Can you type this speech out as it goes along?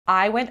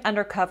I went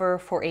undercover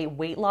for a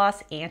weight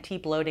loss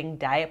anti-bloating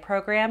diet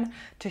program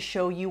to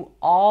show you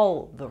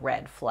all the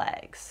red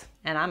flags,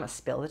 and I'm gonna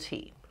spill the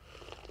tea.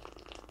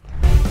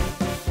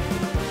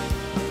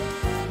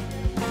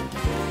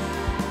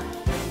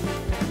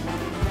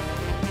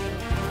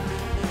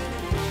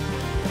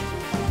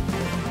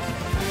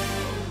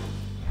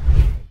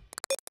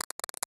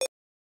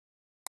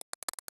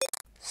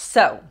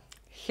 So,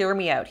 hear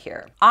me out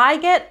here. I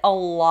get a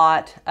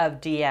lot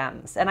of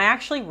DMs, and I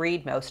actually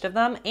read most of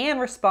them and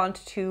respond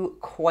to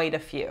quite a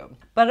few.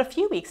 But a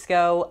few weeks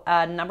ago,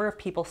 a number of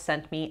people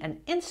sent me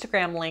an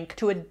Instagram link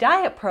to a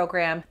diet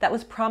program that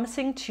was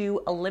promising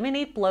to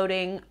eliminate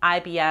bloating,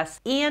 IBS,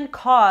 and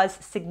cause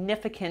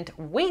significant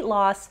weight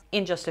loss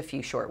in just a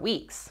few short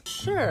weeks.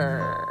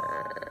 Sure.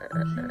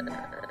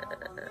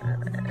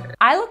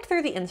 I looked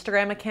through the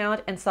Instagram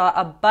account and saw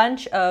a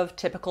bunch of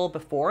typical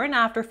before and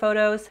after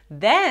photos.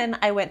 Then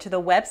I went to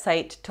the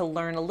website to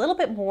learn a little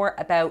bit more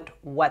about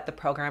what the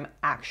program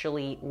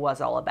actually was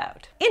all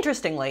about.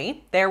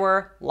 Interestingly, there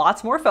were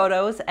lots more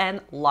photos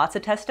and lots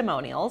of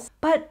testimonials,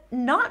 but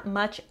not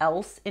much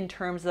else in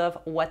terms of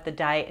what the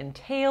diet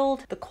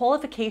entailed, the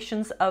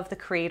qualifications of the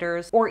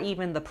creators, or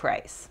even the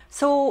price.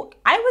 So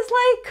I was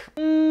like,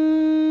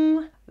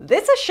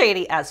 this is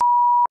shady as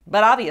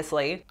but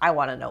obviously, I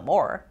want to know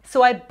more.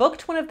 So I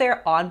booked one of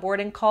their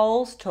onboarding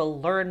calls to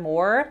learn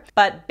more,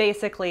 but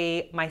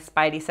basically my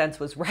spidey sense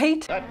was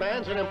right. That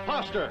man's an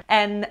imposter.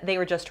 And they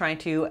were just trying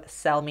to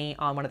sell me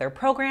on one of their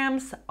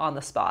programs on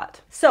the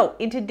spot. So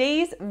in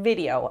today's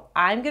video,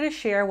 I'm going to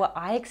share what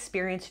I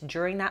experienced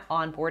during that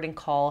onboarding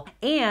call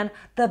and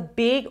the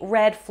big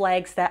red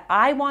flags that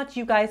I want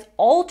you guys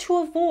all to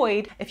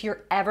avoid if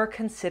you're ever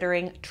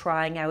considering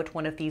trying out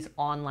one of these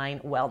online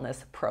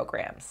wellness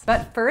programs.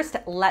 But first,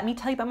 let me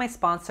tell you about my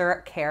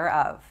sponsor, Care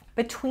Of.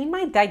 Between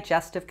my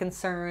digestive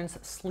concerns,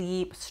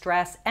 sleep,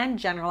 stress, and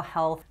general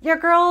health, your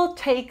girl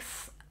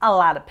takes a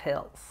lot of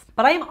pills.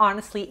 But I am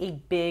honestly a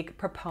big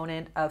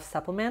proponent of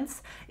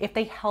supplements if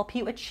they help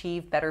you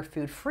achieve better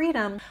food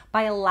freedom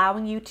by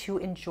allowing you to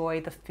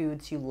enjoy the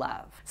foods you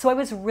love. So I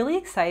was really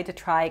excited to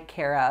try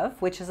Care Of,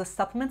 which is a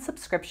supplement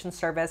subscription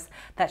service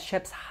that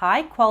ships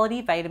high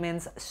quality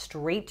vitamins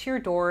straight to your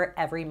door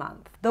every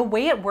month. The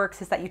way it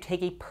works is that you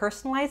take a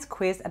personalized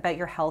quiz about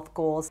your health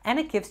goals and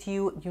it gives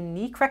you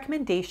unique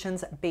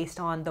recommendations based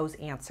on those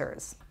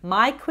answers.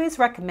 My quiz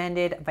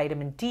recommended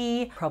vitamin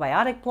D,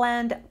 probiotic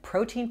blend,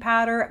 protein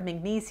powder,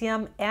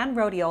 magnesium, and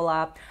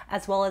rhodiola,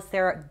 as well as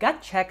their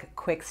gut check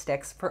quick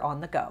sticks for on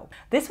the go.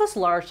 This was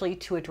largely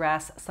to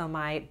address some of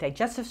my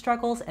digestive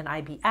struggles and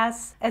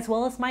IBS, as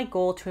well as my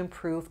goal to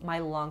improve my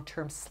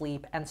long-term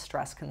sleep and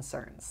stress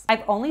concerns.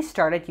 I've only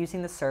started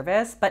using the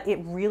service, but it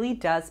really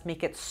does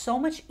make it so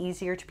much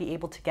easier to be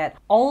able to get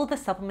all of the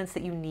supplements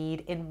that you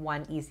need in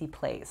one easy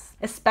place,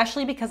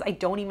 especially because I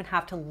don't even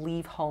have to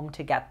leave home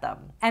to get them.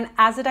 And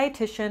as a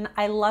dietitian,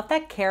 I love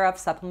that Care Of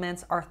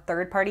supplements are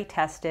third-party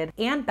tested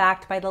and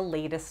backed by the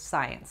latest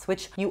science,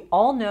 which you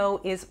all know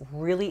is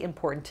really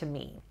important to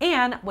me.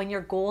 And when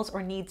your goals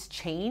or needs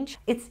change,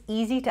 it's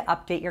easy to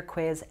update your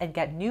quiz and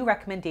get new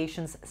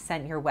recommendations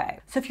sent your way.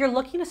 So if you're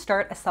looking to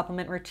start a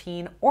supplement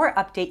routine or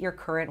update your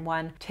current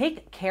one,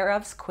 take Care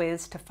Of's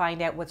quiz to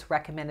find out what's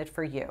recommended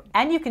for you.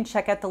 And you can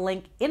check out the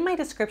link in my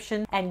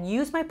description and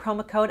use my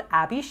promo code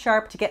Abbey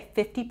Sharp to get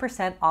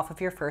 50% off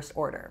of your first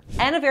order.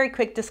 And a very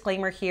quick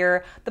disclaimer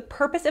here, the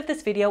purpose of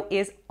this video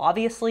is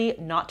obviously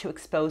not to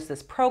expose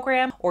this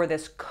program or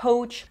this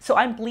coach. So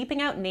I'm bleeping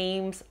out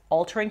names,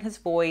 altering his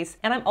voice,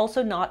 and I'm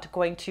also not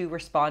going to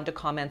respond to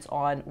comments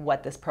on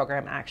what this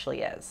program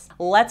actually is.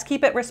 Let's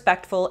keep it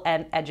respectful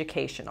and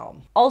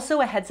educational.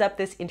 Also, a heads up,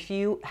 this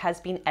interview has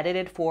been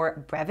edited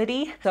for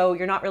brevity, so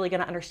you're not really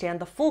going to understand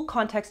the full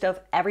context of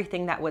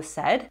everything that was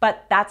said,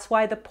 but that's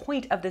why the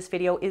point of this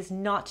video is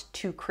not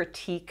to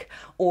critique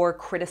or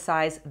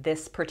criticize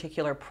this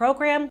particular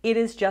program. It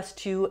is just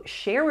to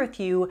share with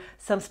you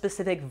some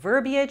specific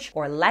verbiage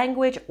or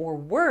language or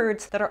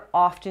words that are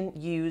often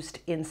used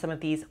in some of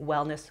these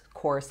wellness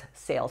course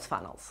sales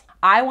funnels.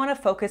 I want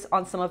to focus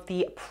on some of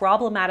the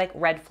problematic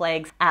red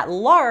flags at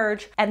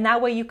large, and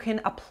that way you can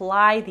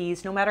apply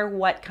these no matter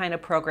what kind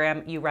of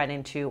program you run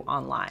into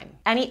online.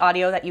 Any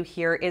audio that you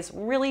hear is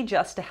really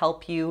just to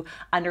help you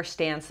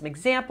understand some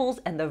examples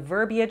and the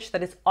verbiage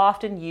that is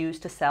often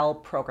used to sell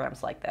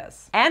programs like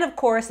this. And of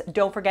course,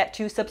 don't forget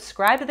to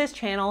subscribe to this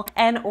channel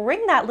and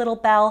ring that little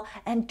bell,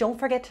 and don't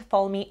forget to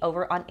follow me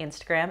over on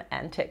Instagram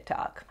and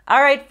TikTok.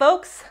 All right,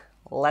 folks,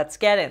 let's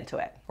get into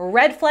it.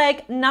 Red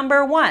flag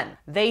number one,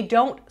 they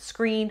don't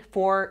screen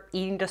for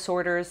eating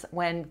disorders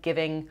when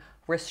giving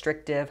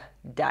restrictive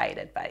diet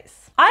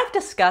advice. I've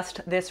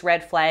discussed this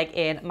red flag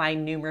in my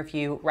Noom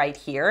review right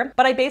here,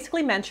 but I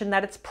basically mentioned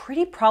that it's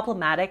pretty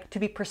problematic to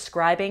be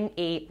prescribing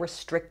a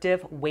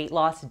restrictive weight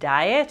loss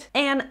diet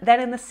and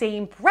then in the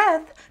same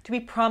breath to be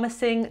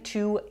promising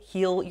to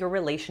heal your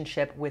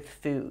relationship with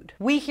food.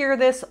 We hear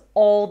this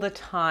all the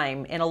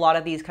time in a lot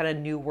of these kind of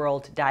new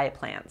world diet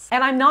plans.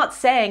 And I'm not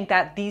saying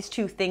that these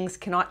two things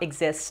cannot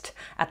exist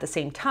at the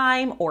same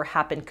time or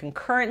happen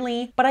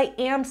concurrently, but I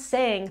am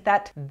saying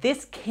that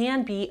this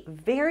can be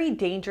very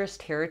dangerous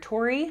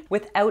territory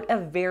without a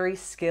very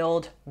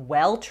skilled,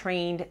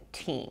 well-trained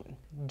team.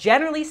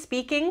 Generally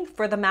speaking,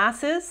 for the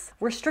masses,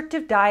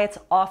 restrictive diets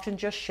often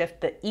just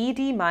shift the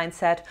ED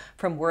mindset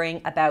from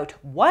worrying about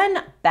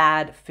one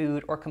bad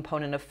food or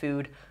component of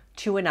food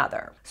to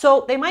another.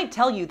 So they might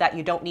tell you that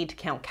you don't need to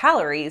count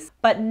calories,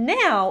 but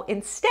now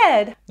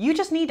instead, you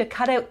just need to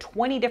cut out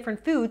 20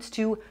 different foods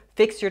to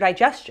fix your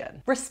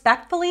digestion.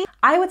 Respectfully,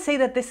 I would say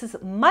that this is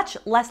much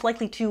less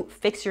likely to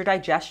fix your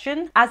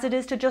digestion as it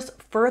is to just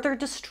further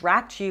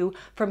distract you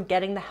from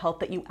getting the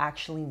help that you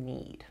actually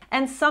need.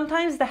 And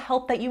sometimes the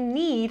help that you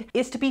need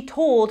is to be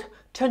told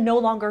to no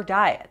longer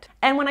diet.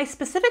 And when I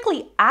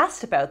specifically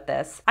asked about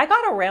this, I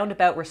got a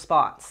roundabout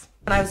response.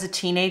 When I was a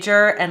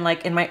teenager and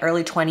like in my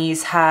early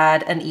 20s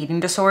had an eating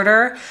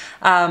disorder,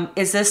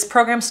 is this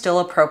program still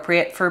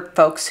appropriate for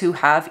folks who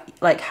have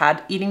like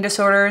had eating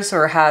disorders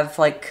or have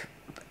like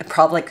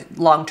probably like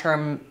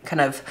long-term kind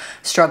of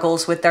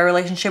struggles with their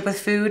relationship with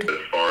food? As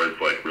far as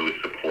like really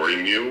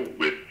supporting you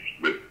with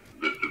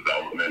the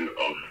development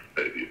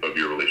of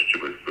your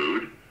relationship with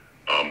food,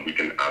 we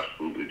can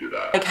absolutely do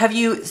that. Like, have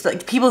you,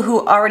 like, people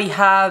who already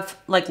have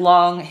like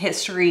long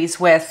histories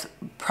with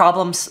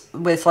problems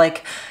with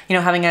like, you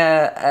know, having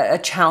a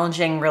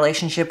challenging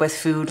relationship with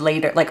food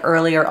later, like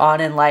earlier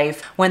on in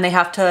life, when they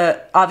have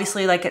to,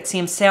 obviously, like it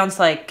sounds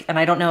like, and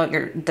I don't know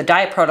what the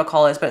diet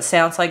protocol is, but it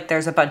sounds like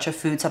there's a bunch of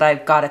foods that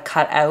I've got to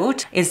cut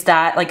out. Is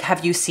that like,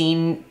 have you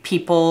seen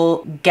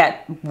people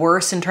get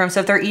worse in terms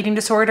of their eating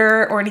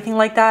disorder or anything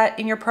like that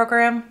in your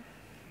program?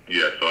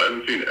 Yeah, so I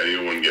haven't seen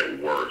anyone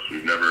get worse.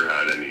 We've never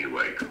had any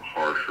like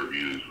harsh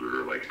reviews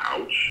where like,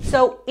 ouch.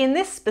 So in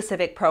this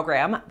specific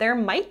program, there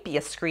might be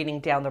a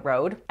screening down the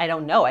road. I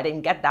don't know, I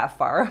didn't get that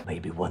far.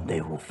 Maybe one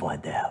day we'll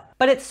find out.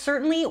 But it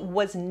certainly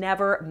was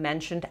never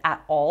mentioned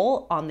at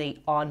all on the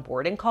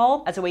onboarding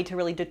call as a way to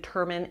really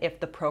determine if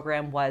the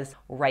program was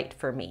right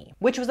for me,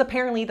 which was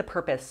apparently the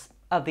purpose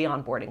of the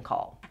onboarding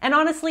call. And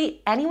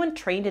honestly, anyone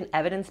trained in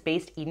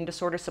evidence-based eating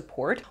disorder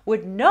support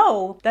would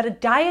know that a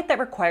diet that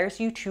requires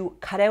you to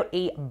cut out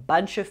a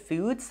bunch of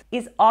foods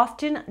is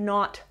often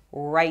not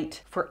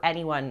right for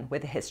anyone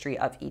with a history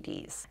of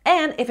EDs.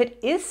 And if it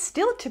is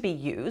still to be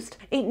used,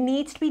 it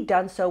needs to be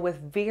done so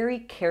with very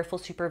careful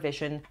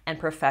supervision and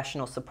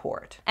professional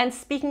support. And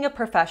speaking of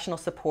professional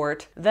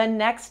support, the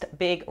next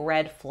big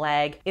red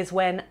flag is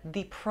when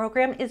the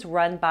program is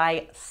run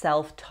by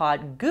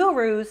self-taught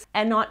gurus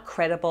and not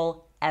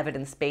credible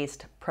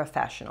evidence-based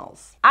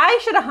professionals. I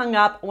should have hung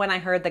up when I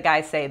heard the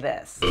guy say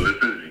this. So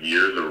this is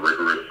years of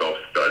rigorous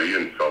self-study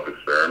and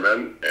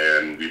self-experiment,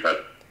 and we've had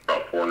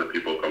about 400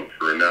 people come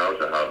through now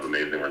to have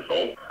amazing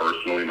results.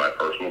 Personally, my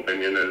personal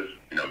opinion is,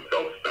 you know,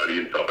 self-study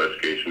and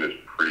self-education is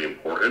pretty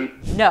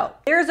important. No,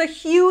 there's a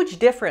huge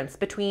difference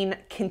between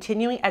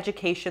continuing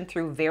education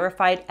through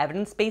verified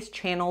evidence-based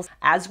channels,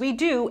 as we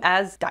do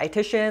as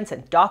dietitians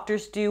and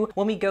doctors do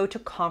when we go to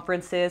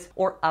conferences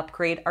or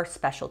upgrade our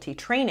specialty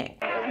training.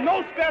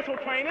 No special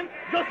training,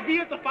 just be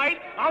at the fight.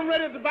 I'm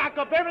ready to back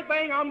up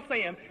everything I'm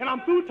saying, and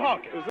I'm through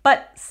talking.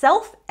 But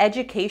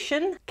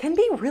self-education can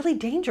be really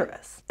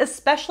dangerous,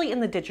 especially in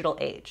the digital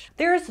age.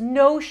 There's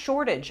no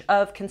shortage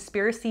of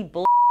conspiracy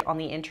bullshit on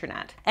the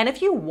internet. And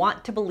if you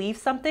want to believe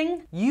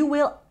something, you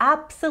will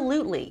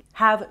absolutely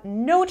have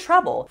no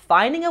trouble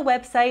finding a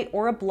website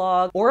or a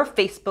blog or a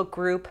Facebook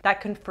group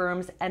that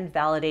confirms and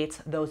validates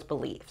those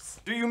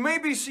beliefs. Do you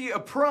maybe see a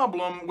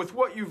problem with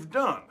what you've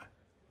done?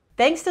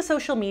 Thanks to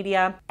social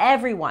media,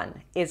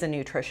 everyone is a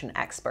nutrition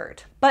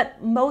expert,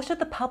 but most of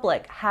the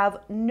public have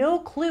no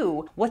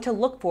clue what to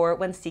look for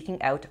when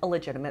seeking out a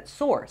legitimate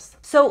source.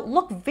 So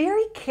look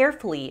very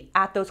carefully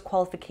at those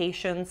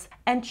qualifications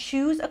and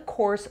choose a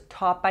course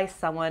taught by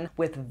someone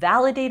with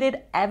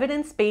validated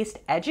evidence-based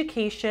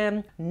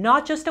education,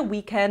 not just a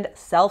weekend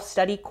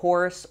self-study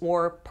course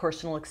or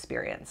personal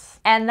experience.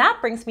 And that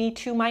brings me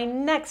to my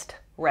next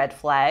red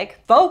flag.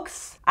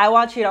 Folks, I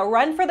want you to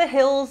run for the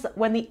hills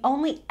when the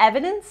only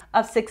evidence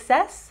of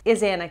success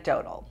is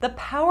anecdotal. The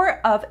power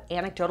of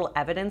anecdotal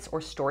evidence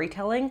or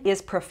storytelling is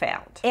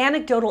profound.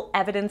 Anecdotal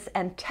evidence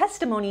and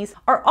testimonies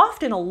are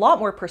often a lot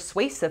more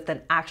persuasive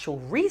than actual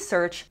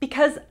research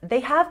because they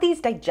have these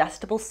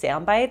digestible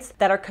sound bites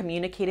that are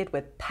communicated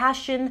with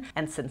passion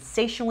and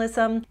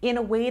sensationalism in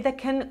a way that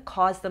can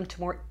cause them to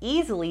more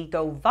easily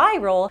go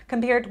viral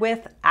compared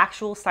with actual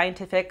actual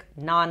scientific,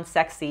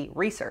 non-sexy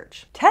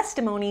research.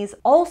 Testimonies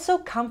also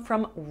come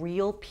from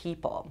real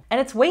people, and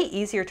it's way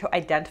easier to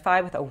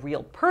identify with a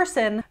real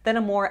person than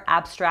a more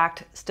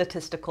abstract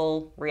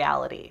statistical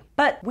reality.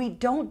 But we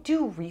don't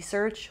do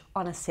research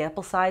on a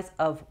sample size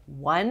of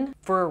 1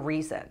 for a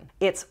reason.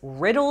 It's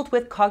riddled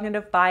with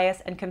cognitive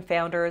bias and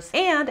confounders,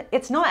 and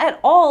it's not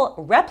at all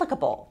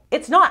replicable.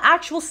 It's not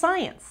actual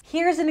science.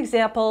 Here's an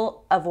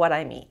example of what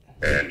I mean.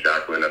 And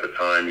Jacqueline at the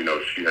time,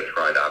 she had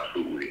tried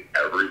absolutely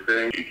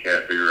everything. She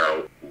can't figure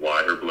out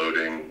why her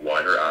bloating,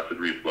 why her acid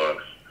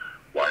reflux,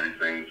 why these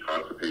things,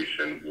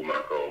 constipation, will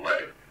not go away.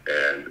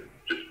 And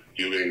just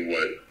doing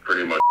what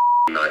pretty much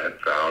I had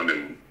found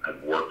and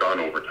had worked on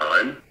over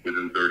time,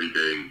 within 30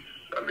 days,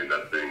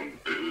 that thing,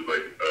 it was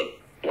like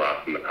a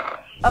blast in the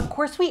past. Of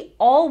course, we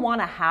all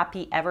want a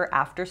happy ever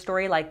after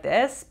story like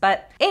this,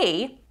 but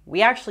A,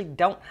 we actually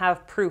don't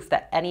have proof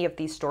that any of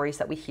these stories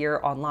that we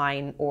hear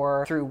online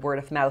or through word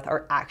of mouth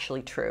are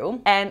actually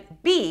true. And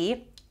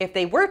B, if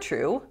they were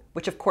true,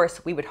 which of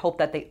course we would hope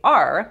that they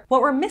are,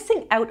 what we're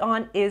missing out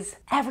on is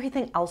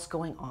everything else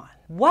going on.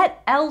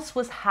 What else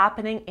was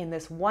happening in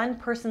this one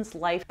person's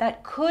life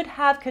that could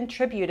have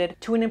contributed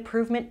to an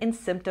improvement in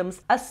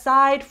symptoms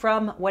aside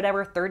from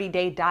whatever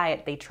 30-day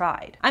diet they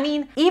tried?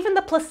 Even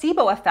the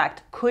placebo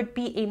effect could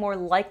be a more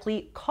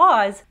likely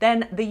cause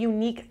than the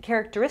unique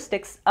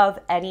characteristics of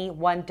any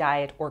one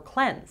diet or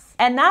cleanse.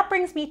 And that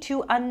brings me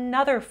to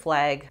another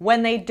flag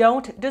when they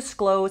don't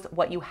disclose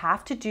what you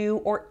have to do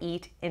or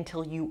eat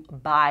until you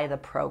buy the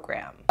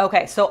program.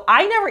 Okay, so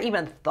I never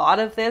even thought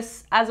of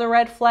this as a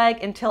red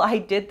flag until I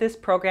did this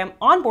program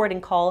onboarding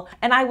call,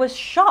 and I was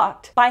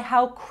shocked by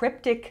how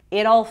cryptic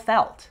it all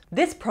felt.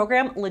 This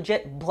program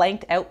legit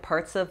blanked out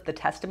parts of the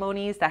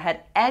testimonies that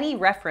had any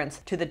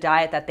reference to the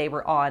diet that they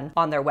were on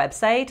their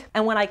website.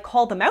 And when I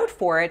called them out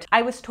for it,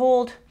 I was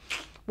told,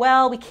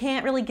 well, we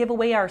can't really give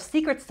away our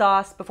secret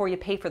sauce before you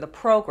pay for the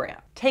program.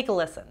 Take a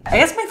listen. I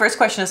guess my first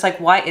question is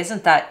why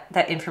isn't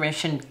that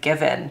information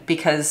given?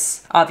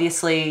 Because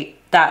obviously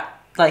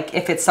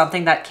if it's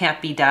something that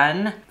can't be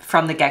done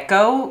from the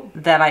get-go,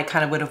 then I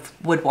kind of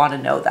would want to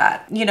know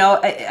that.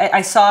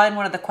 I saw in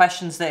one of the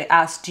questions they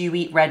asked, do you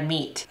eat red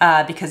meat?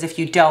 Because if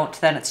you don't,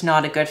 then it's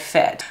not a good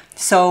fit.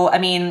 So,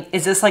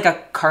 is this like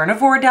a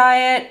carnivore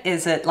diet?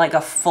 Is it like a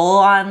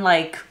full-on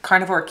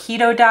carnivore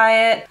keto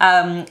diet?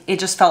 It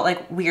just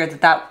felt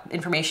weird that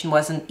information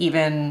wasn't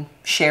even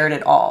shared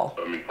at all.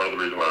 Part of the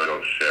reason why I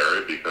don't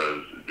share it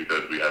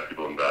because we have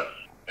people invest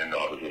in the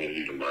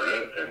opportunity to learn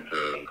it and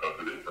to go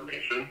through the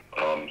information.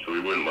 So we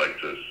wouldn't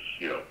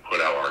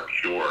put out our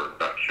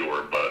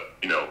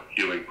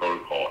healing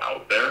protocol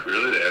out there.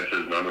 Really, the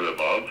answer is none of the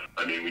above.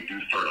 We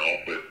do start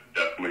off with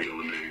definitely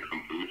eliminating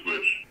some foods,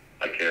 which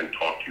I can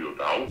talk to you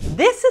about.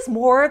 This is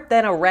more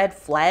than a red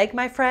flag,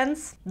 my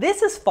friends.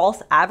 This is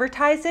false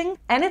advertising,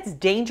 and it's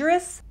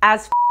dangerous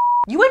as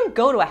You wouldn't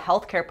go to a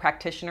healthcare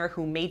practitioner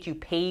who made you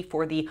pay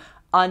for the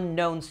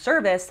unknown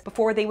service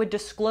before they would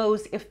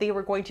disclose if they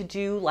were going to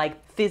do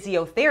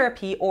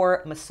physiotherapy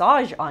or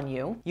massage on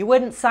you. You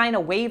wouldn't sign a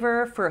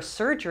waiver for a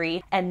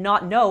surgery and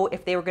not know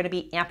if they were going to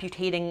be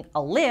amputating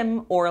a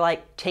limb or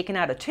taking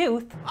out a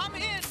tooth. I'm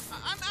in!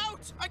 I'm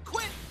out! I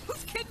quit!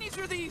 Whose kidneys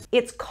are these?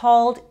 It's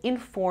called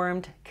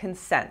informed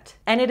consent.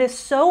 And it is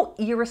so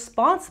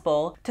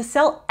irresponsible to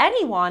sell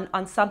anyone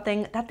on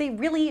something that they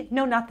really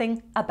know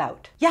nothing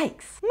about.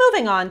 Yikes.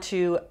 Moving on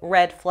to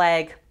red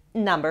flag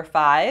number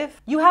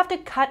 5, you have to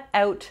cut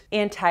out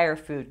entire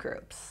food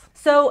groups.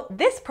 So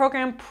this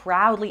program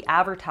proudly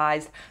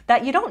advertised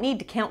that you don't need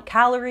to count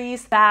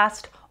calories,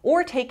 fast,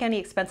 or take any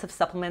expensive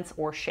supplements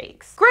or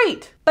shakes.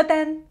 Great, but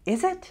then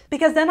is it?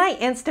 Because then I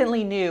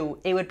instantly knew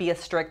it would be a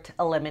strict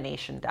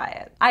elimination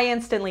diet. I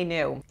instantly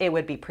knew it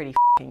would be pretty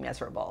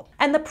miserable.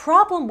 And the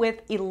problem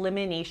with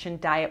elimination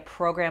diet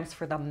programs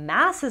for the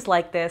masses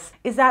like this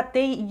is that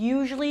they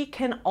usually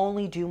can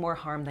only do more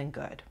harm than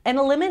good. An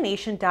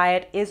elimination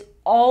diet is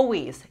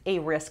always a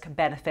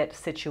risk-benefit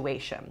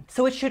situation.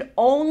 So it should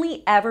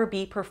only ever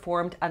be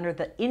performed under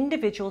the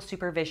individual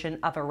supervision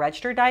of a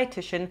registered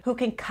dietitian who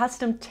can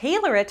custom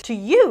tailor it to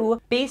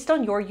you based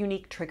on your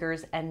unique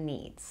triggers and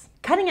needs.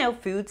 Cutting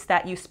out foods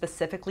that you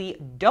specifically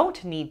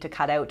don't need to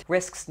cut out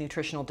risks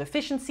nutritional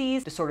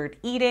deficiencies, disordered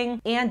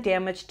eating, and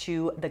damage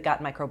to the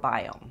gut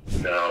microbiome.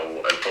 Now,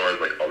 as far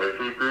as other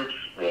food groups,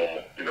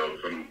 well, some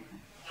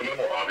of the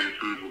more obvious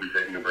foods we'll be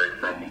taking a break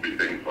from will be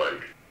things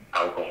like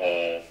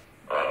alcohol,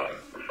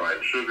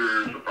 refined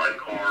sugars, refined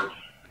carbs.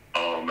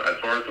 As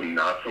far as some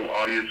not so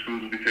obvious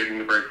foods we'll be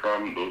taking a break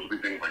from, those will be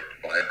things like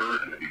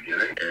fiber in the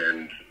beginning.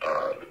 And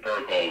the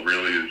protocol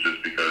really is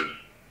just because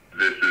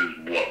this is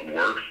what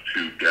works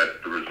to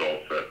get the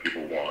results that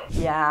people want.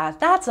 Yeah,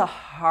 that's a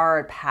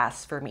hard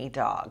pass for me,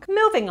 dog.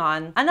 Moving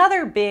on,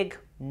 another big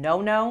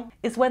no-no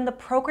is when the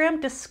program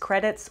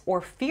discredits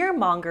or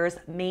fear-mongers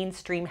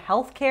mainstream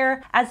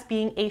healthcare as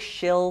being a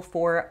shill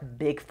for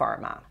big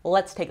pharma.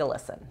 Let's take a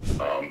listen.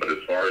 But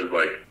as far as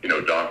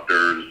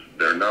doctors,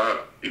 they're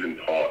not even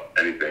taught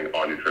anything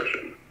on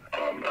nutrition. I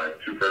have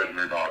 2 friends who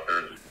are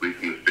doctors, at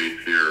least in the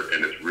States here,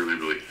 and it's really,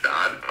 really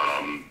sad.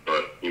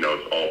 But,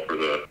 it's all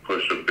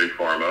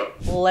pharma.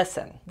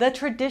 Listen, the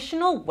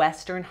traditional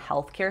Western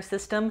healthcare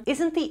system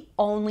isn't the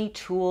only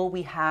tool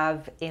we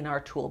have in our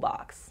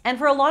toolbox. And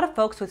for a lot of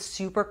folks with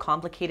super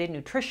complicated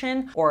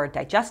nutrition or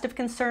digestive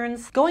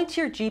concerns, going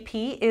to your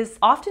GP is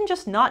often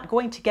just not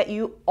going to get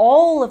you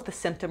all of the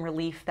symptom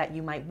relief that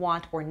you might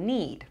want or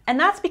need. And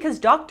that's because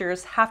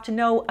doctors have to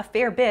know a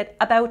fair bit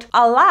about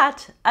a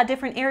lot of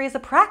different areas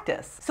of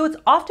practice. So it's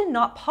often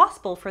not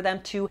possible for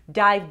them to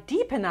dive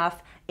deep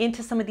enough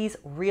into some of these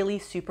really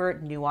super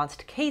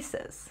nuanced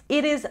cases.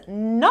 It is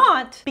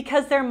not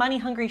because they're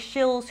money-hungry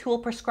shills who will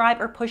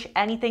prescribe or push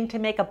anything to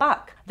make a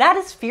buck. That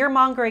is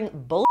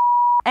fear-mongering bull,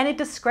 and it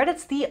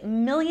discredits the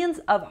millions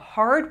of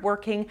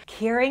hard-working,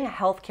 caring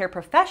healthcare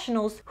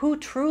professionals who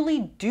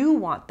truly do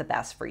want the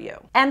best for you.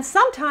 And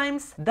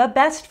sometimes the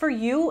best for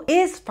you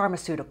is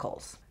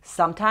pharmaceuticals.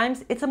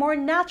 Sometimes it's a more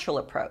natural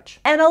approach.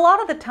 And a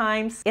lot of the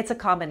times it's a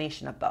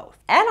combination of both.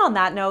 And on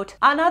that note,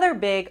 another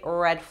big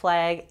red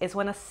flag is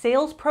when a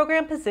sales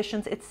program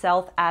positions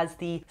itself as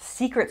the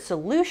secret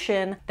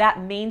solution that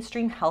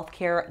mainstream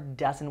healthcare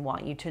doesn't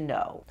want you to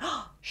know.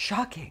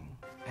 Shocking.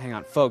 Hang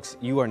on, folks,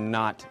 you are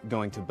not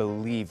going to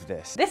believe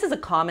this. This is a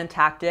common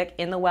tactic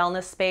in the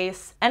wellness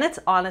space, and it's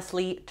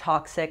honestly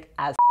toxic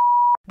as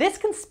this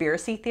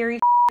conspiracy theory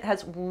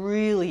has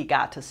really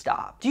got to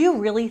stop. Do you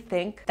really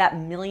think that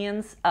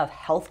millions of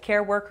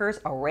healthcare workers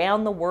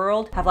around the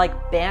world have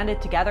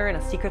banded together in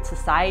a secret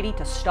society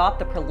to stop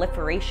the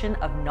proliferation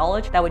of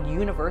knowledge that would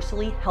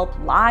universally help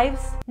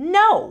lives?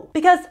 No,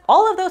 because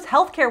all of those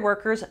healthcare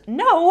workers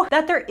know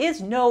that there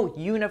is no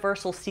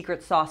universal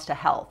secret sauce to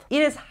health.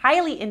 It is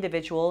highly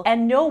individual,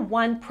 and no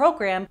one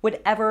program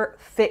would ever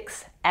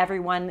fix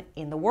everyone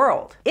in the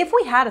world. If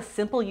we had a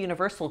simple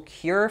universal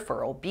cure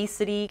for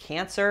obesity,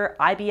 cancer,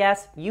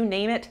 IBS, you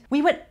name it,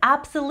 we would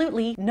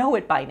absolutely know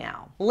it by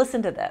now.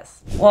 Listen to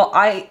this. Well,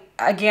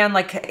 again,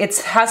 it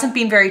hasn't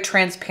been very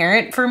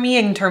transparent for me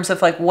in terms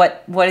of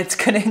what it's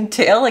going to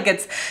entail.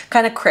 It's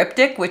kind of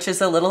cryptic, which is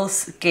a little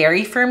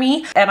scary for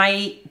me. And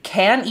I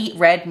can eat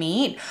red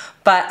meat,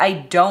 but I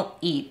don't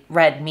eat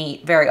red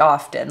meat very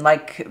often,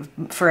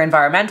 for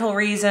environmental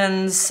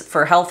reasons,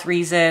 for health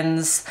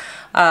reasons.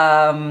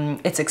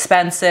 It's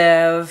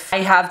expensive. I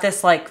have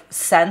this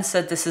sense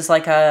that this is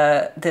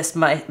this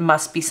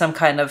must be some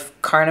kind of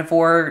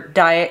carnivore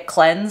diet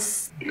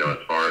cleanse. As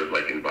far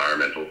as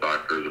environmental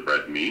factors of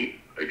red meat,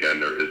 again,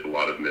 there is a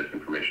lot of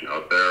misinformation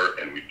out there,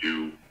 and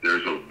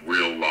there's a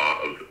real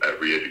law of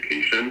every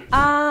education.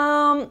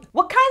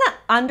 What kind of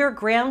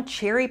underground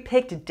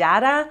cherry-picked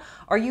data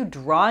are you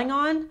drawing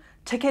on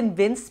to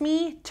convince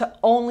me to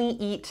only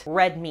eat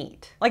red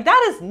meat?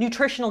 That is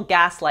nutritional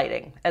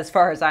gaslighting as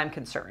far as I'm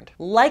concerned.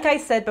 Like I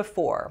said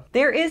before,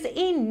 there is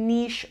a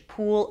niche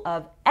pool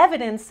of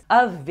evidence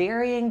of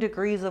varying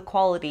degrees of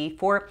quality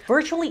for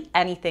virtually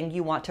anything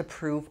you want to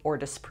prove or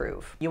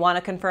disprove. You want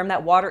to confirm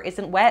that water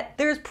isn't wet?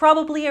 There's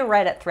probably a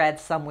Reddit thread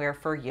somewhere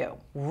for you.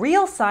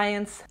 Real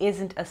science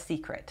isn't a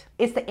secret.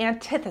 It's the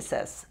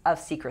antithesis of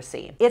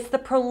secrecy. It's the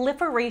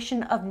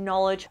proliferation of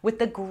knowledge with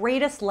the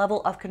greatest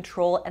level of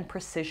control and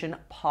precision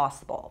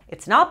possible.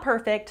 It's not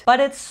perfect, but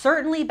it's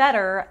certainly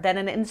better than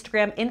an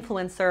Instagram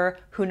influencer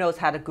who knows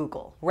how to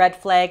Google. Red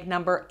flag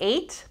number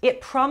 8,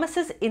 it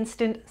promises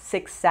instant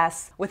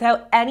success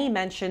without any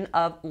mention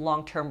of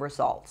long-term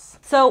results.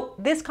 So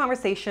this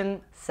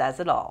conversation says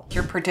it all.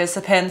 Your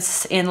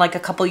participants in a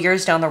couple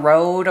years down the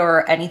road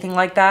or anything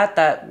like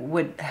that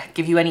would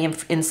give you any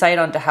insight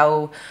onto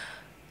how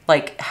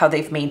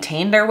they've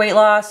maintained their weight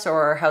loss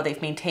or how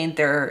they've maintained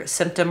their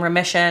symptom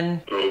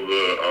remission? So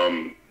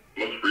the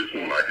most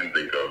recent one I can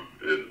think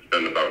of has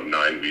been about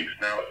 9 weeks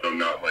now, so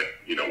not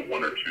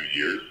 1 or 2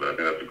 years. So I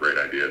think that's a great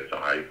idea to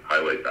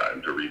highlight that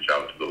and to reach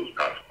out to those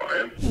past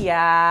clients.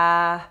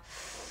 Yeah,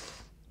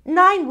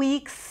 9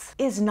 weeks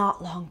is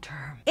not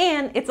long-term.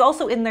 And it's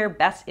also in their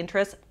best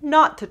interest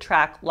not to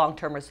track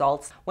long-term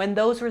results when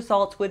those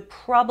results would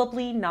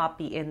probably not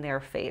be in their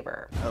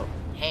favor. Oh,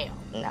 hell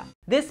no.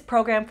 This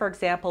program, for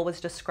example,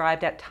 was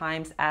described at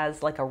times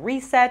as a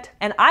reset,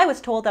 and I was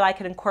told that I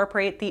could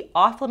incorporate the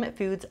off-limit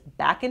foods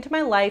back into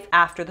my life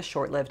after the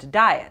short-lived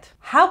diet.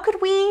 How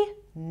could we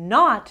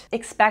not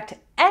expect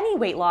any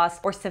weight loss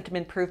or symptom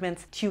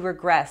improvements to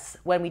regress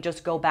when we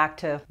just go back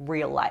to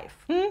real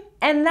life?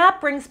 And that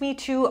brings me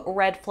to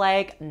red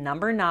flag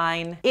number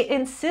 9. It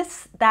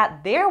insists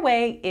that their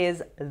way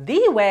is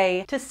the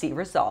way to see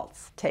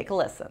results. Take a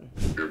listen.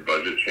 Your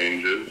budget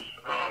changes.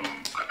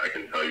 I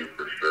can tell you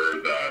for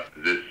sure that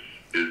this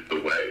is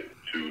the way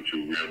to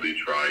really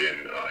try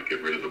and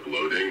get rid of the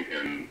bloating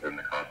and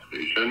the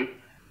constipation.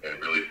 And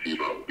really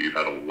SIBO. We've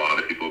had a lot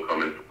of people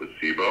come in for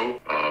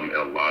placebo, and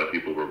a lot of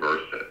people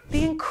reverse it.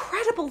 The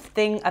incredible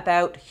thing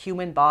about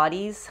human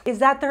bodies is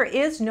that there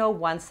is no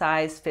one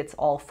size fits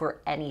all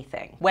for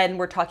anything. When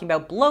we're talking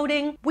about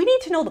bloating, we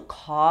need to know the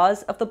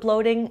cause of the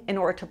bloating in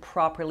order to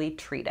properly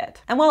treat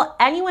it. And while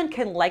anyone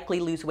can likely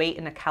lose weight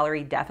in a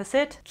calorie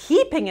deficit,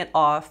 keeping it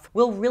off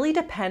will really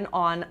depend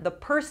on the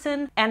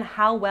person and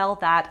how well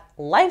that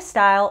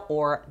lifestyle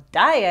or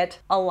diet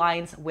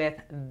aligns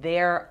with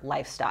their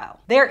lifestyle.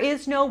 There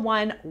is no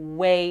one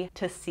way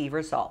to see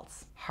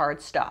results.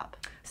 Hard stop.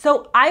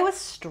 So I was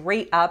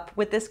straight up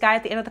with this guy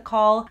at the end of the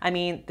call. I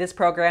mean, this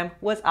program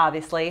was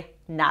obviously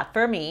not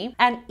for me.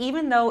 And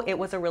even though it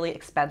was a really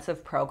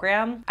expensive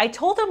program, I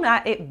told him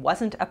that it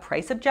wasn't a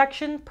price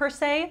objection per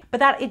se, but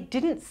that it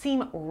didn't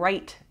seem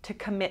right to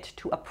commit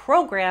to a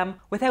program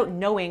without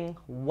knowing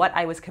what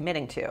I was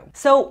committing to.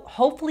 So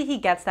hopefully he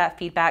gets that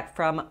feedback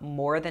from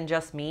more than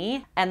just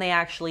me and they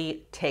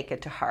actually take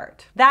it to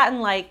heart. That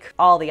and like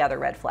all the other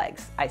red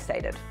flags I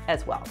cited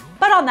as well.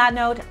 But on that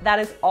note, that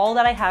is all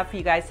that I have for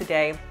you guys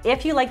today.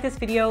 If you like this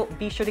video,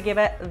 be sure to give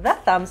it the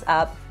thumbs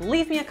up.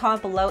 Leave me a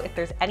comment below if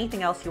there's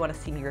anything else you want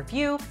to see me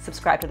review.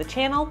 Subscribe to the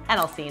channel, and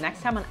I'll see you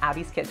next time on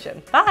Abby's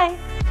Kitchen.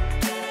 Bye!